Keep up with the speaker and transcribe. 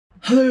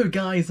Hello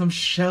guys, I'm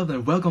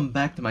Sheldon. Welcome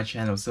back to my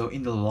channel. So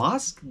in the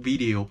last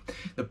video,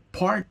 the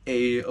part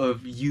A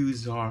of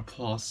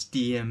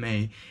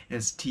USART+DMA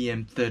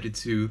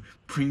STM32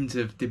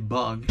 printf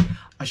debug,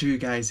 I show you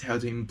guys how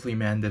to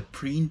implement the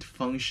print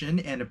function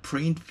and a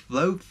print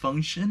float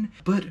function.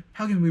 But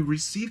how can we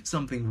receive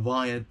something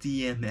via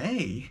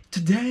DMA?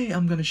 Today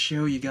I'm gonna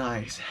show you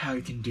guys how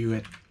you can do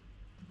it.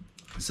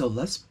 So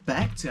let's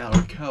back to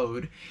our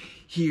code.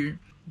 Here,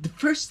 the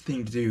first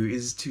thing to do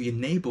is to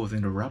enable the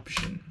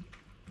interruption.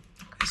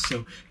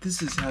 So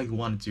this is how you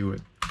want to do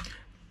it.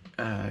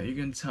 You're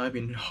gonna type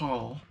in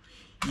HAL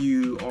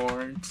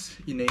UART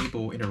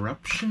enable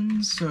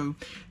interruption. So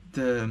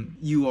the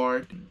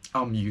UART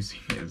I'm using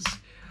is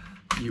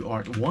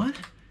UART1.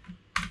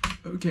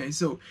 Okay,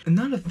 so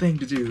another thing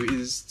to do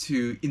is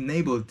to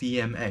enable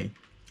DMA,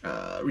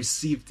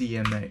 Receive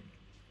Dma.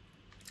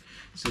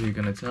 So you're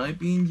gonna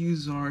type in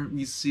USART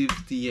Receive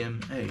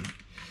Dma.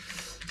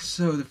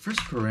 So the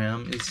first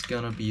param is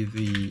gonna be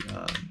the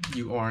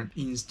UART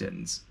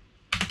instance.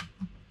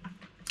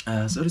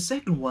 So the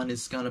second one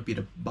is gonna be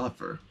the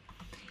buffer.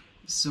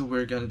 So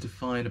we're gonna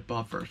define a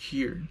buffer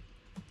here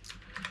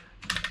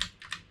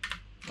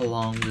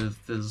along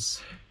with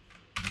this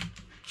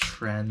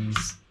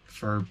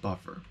transfer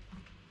buffer.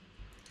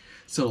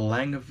 So the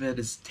length of it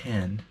is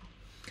 10.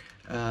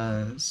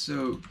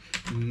 So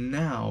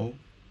now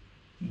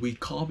we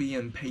copy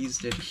and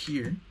paste it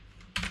here,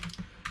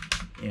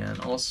 and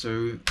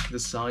also the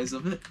size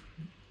of it.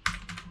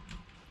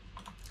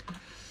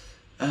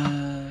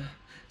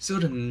 So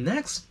the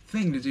next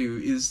thing to do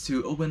is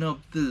to open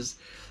up this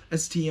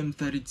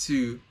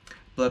STM32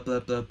 blah blah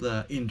blah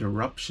blah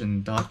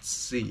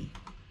interruption.c.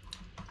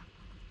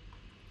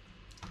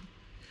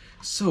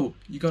 So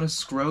you're gonna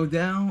scroll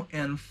down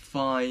and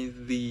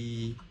find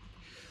the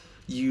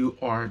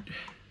UART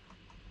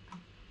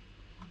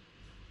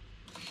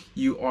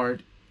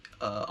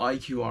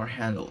IQR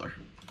handler.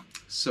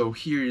 So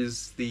here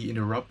is the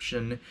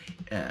interruption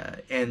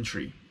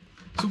entry.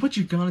 So what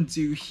you're gonna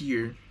do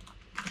here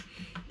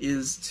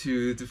is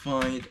to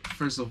define,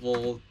 first of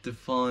all,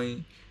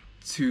 define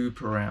two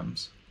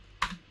params.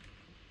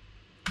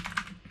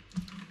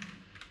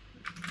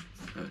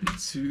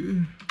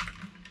 32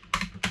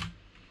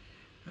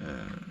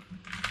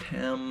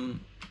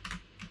 temp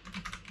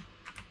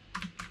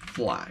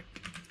flag.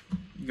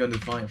 You're gonna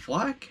define a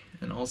flag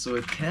and also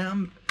a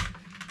temp.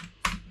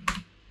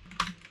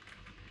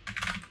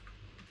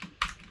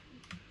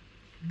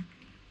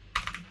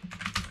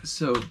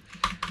 So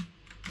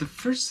the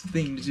first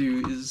thing to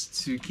do is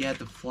to get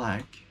the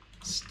flag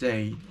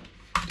state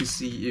to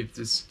see if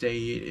the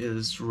state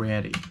is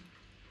ready.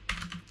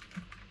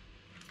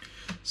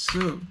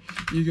 So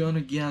you're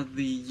gonna get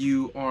the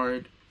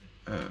UART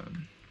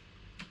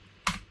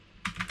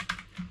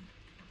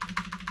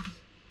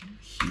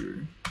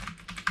here,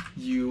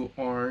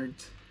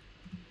 UART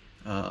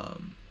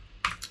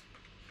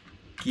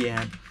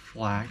get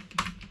flag.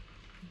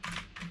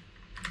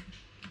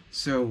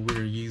 So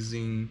we're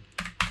using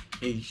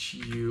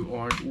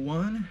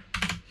HUART1,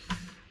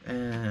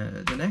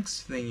 and the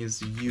next thing is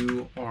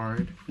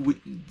UART.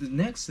 The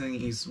next thing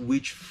is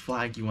which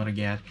flag you want to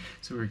get.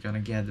 So we're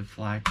gonna get the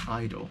flag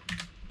idle.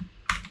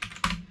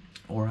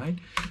 Alright,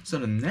 so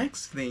the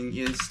next thing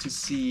is to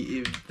see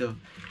if the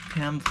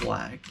temp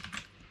flag.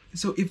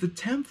 So if the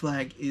temp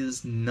flag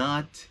is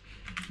not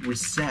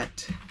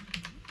reset,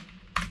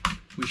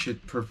 we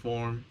should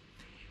perform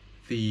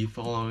the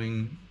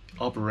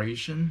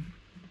operation.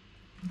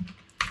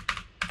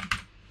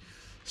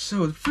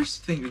 So the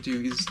first thing to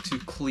do is to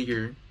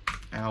clear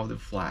out the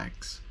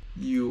flags.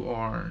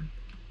 UART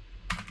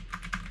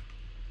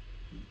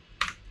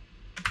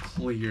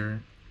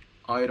clear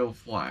idle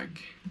flag.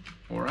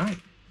 Alright.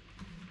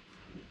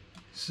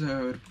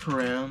 So the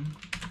param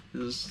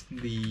is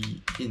the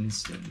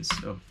instance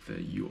of the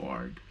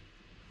UART.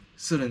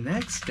 So the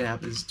next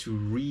step is to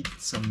read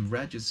some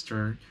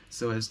register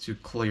so as to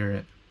clear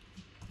it.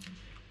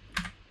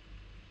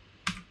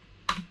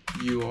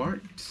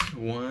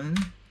 UART1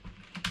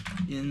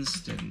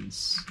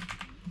 instance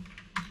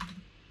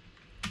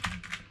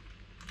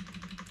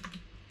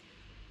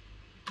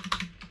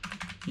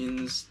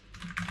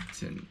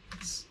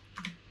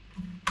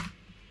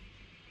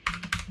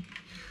so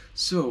you should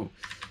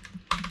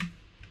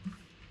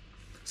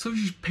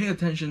pay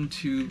attention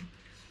to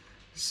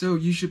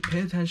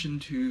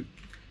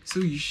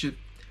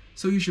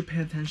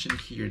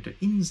here. The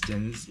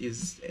instance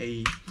is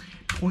a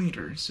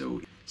pointer,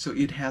 so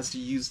it has to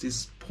use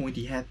this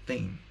pointy head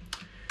thing.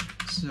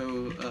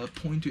 So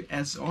point to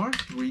SR,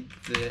 read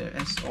the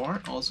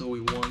SR. Also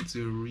we want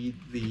to read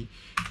the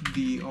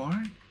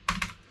DR.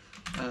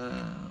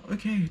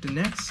 Okay, the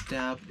next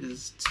step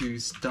is to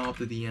stop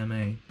the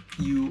DMA.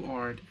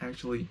 UART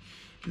actually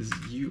is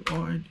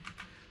UART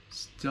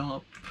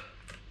stop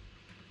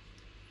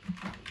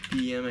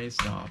DMA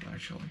stop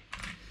actually.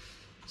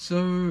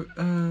 So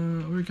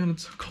we're gonna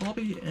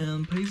copy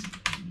and paste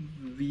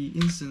the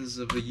instance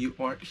of the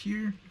UART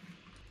here.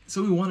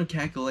 So we want to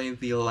calculate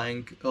the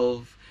length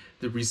of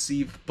the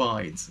received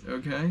bytes,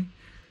 okay?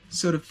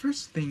 So the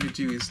first thing to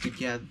do is to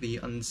get the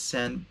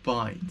unsent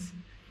byte.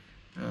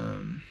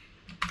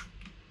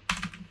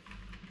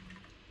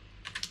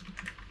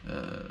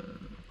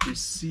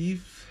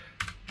 Receive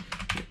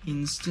the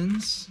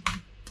instance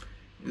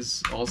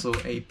is also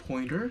a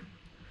pointer,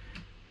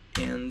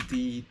 and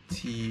the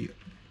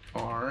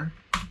TR.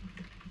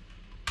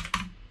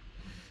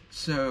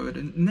 So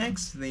the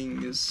next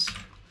thing is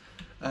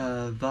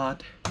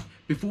that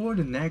before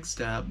the next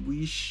step,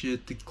 we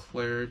should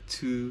declare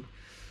two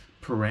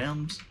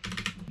params.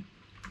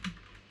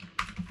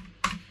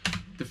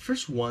 The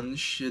first one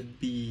should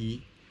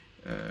be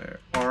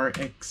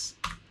Rx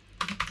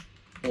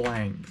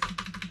length,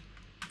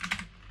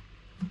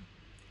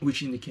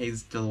 which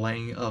indicates the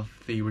length of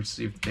the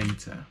received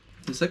data.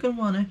 The second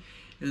one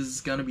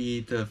is gonna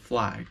be the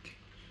flag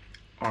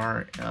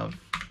Rx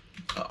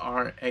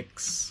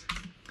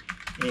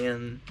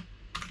and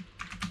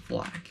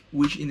flag,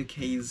 which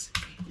indicates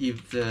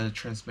if the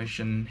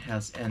transmission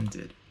has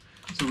ended.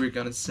 So we're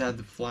gonna set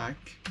the flag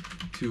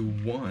to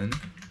 1.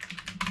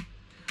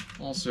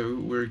 Also,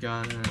 we're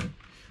gonna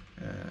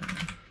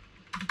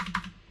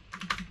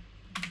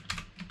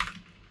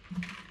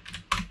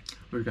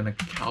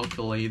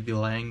calculate the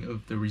length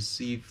of the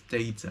received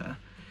data.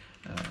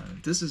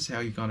 This is how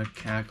you're gonna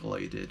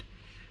calculate it.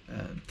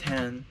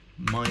 10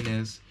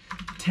 minus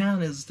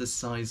 10 is the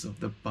size of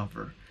the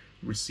buffer,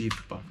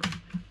 received buffer,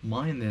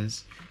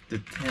 minus the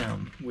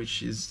 10,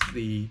 which is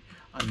the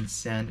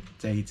unsent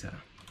data.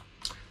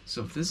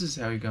 So this is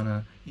how you're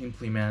gonna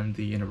implement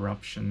the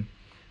interruption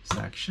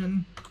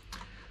section.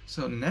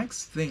 So the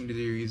next thing to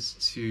do is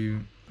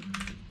to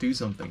do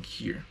something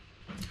here.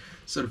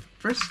 So the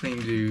first thing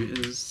to do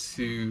is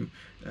to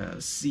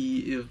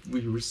see if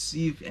we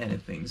receive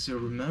anything. So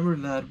remember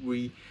that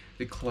we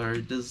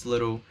declared this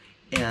little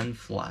AND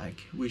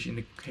flag, which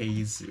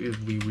indicates if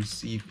we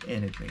receive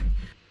anything.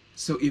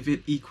 So if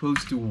it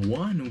equals to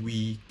 1,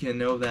 we can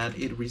know that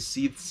it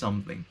received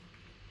something.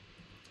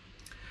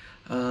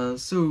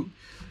 So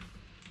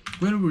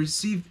when we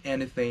receive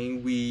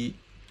anything,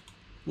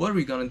 what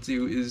we're gonna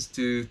do is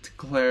to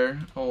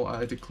declare,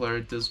 I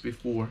declared this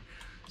before.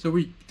 So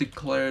we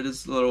declare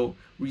this little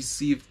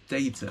received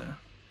data,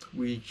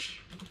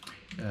 which,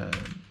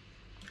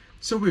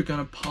 so we're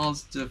gonna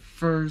pass the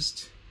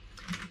first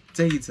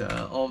data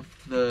of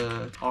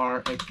the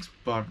Rx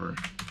buffer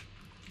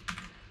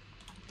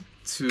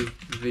to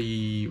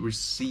the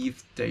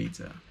received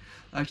data.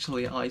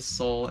 Actually, I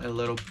saw a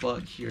little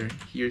bug here.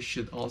 Here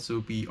should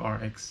also be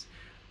Rx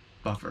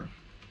buffer.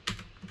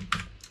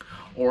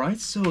 Alright,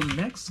 so the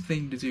next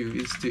thing to do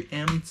is to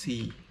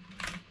empty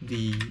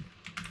the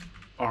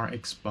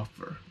Rx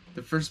buffer.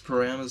 The first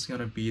parameter is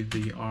gonna be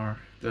the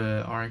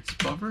Rx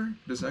buffer.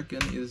 The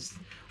second is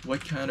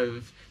what kind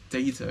of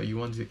data you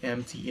want to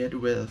empty it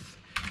with.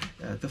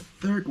 The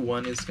third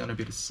one is gonna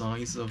be the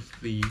size of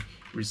the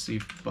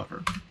received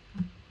buffer.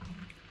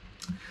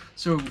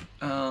 So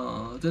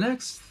the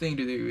next thing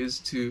to do is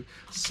to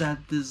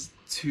set these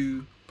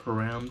two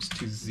params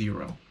to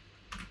 0.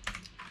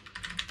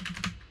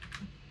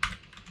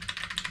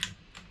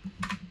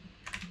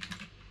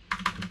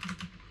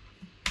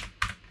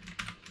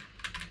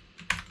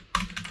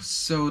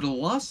 So the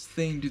last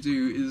thing to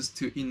do is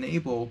to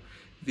enable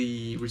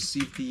the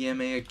Receive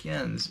Dma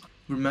again.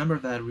 Remember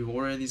that we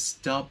already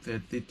stopped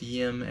at the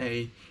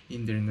DMA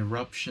in the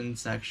interruption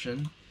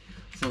section.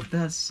 So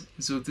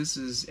this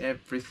is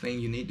everything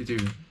you need to do.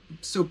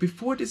 So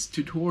before this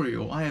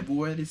tutorial, I have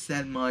already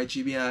set my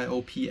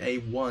GPIO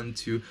PA1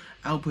 to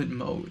output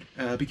mode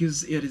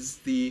because it is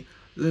the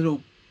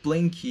little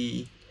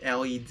blinky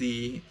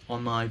LED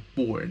on my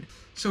board.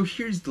 So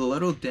here's the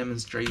little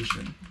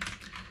demonstration.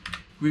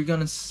 We're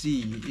gonna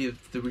see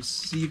if the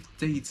received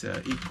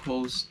data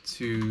equals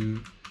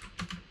to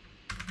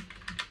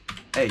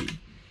A.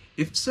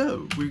 If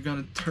so, we're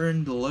gonna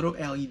turn the little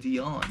LED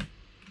on.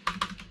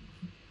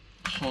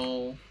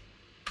 Call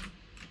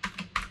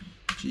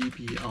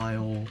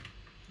GPIO.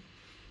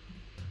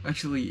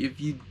 Actually, if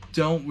you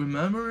don't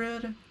remember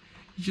it, you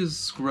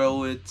just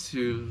scroll it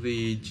to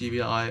the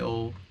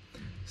GPIO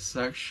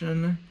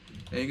section,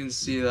 and you can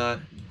see that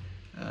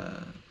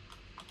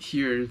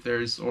here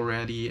there's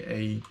already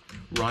a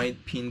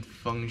write pin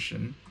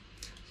function.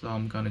 So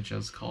I'm gonna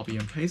just copy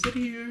and paste it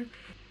here.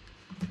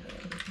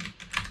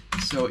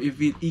 So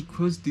if it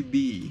equals to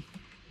B,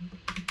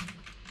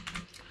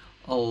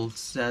 I'll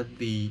set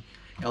the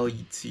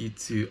LED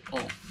to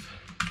off.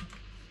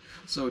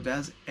 So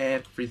that's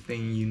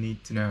everything you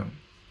need to know.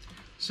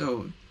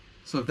 So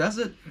that's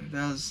it.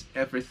 That's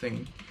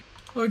everything.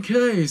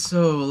 Okay,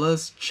 so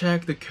let's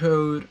check the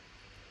code.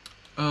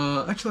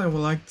 Actually, I would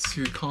like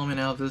to comment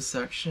out this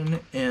section,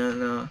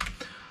 and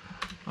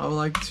I would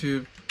like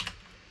to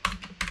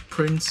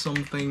print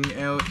something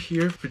out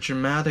here for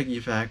dramatic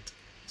effect.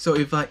 So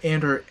if I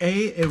enter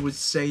A, it would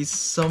say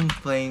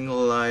something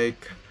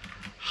like,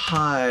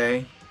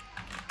 "Hi,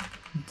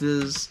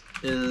 this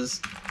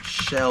is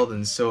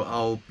Sheldon," so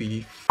I'll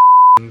be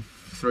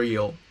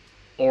thrilled.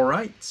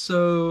 Alright,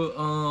 so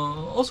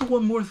also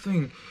one more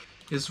thing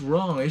is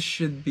wrong. It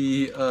should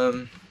be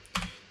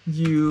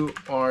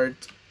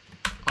UART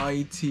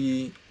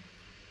IT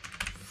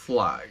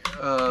flag,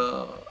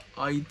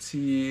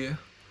 IT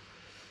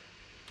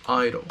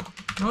idle.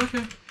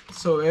 Okay,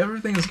 so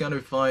everything is gonna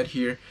be fine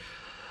here.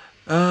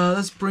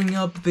 Let's bring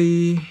up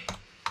the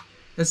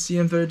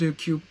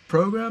STM32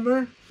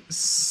 programmer.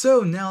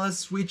 So now let's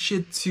switch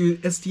it to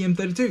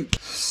STM32.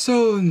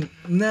 So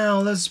now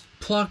let's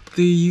plug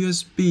the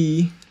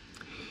USB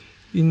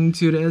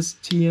into the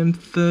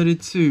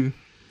STM32.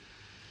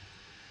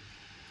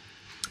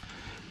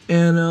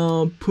 And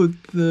I'll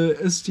put the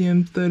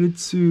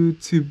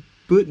STM32 to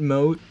boot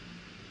mode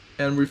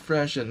and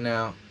refresh it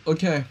now.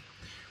 Okay,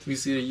 we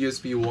see the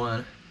USB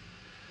 1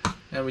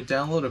 and we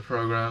download the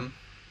program.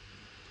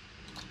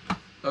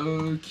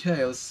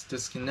 Okay, let's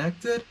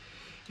disconnect it,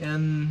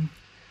 and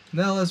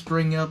now let's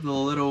bring up the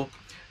little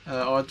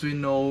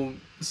Arduino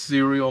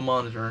serial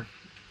monitor.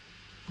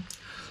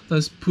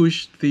 Let's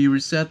push the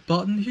reset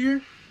button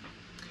here,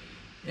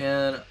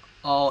 and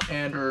I'll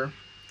enter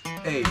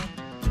A.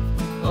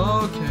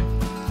 Okay,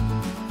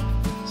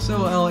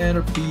 so I'll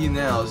enter B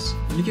now. So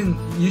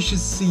you should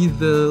see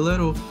the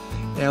little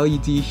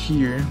LED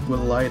here will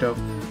light up.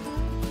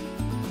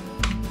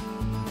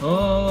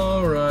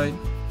 Alright,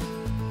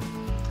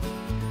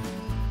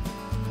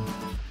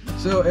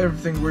 so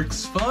everything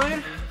works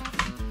fine.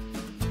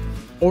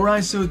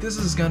 Alright, so this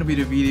is gonna be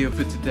the video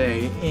for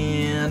today,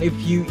 and if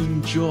you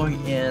enjoy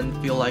and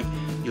feel like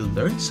you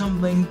learned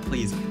something,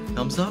 please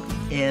thumbs up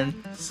and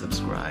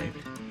subscribe.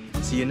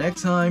 See you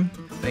next time.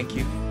 Thank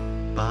you.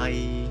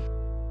 Bye.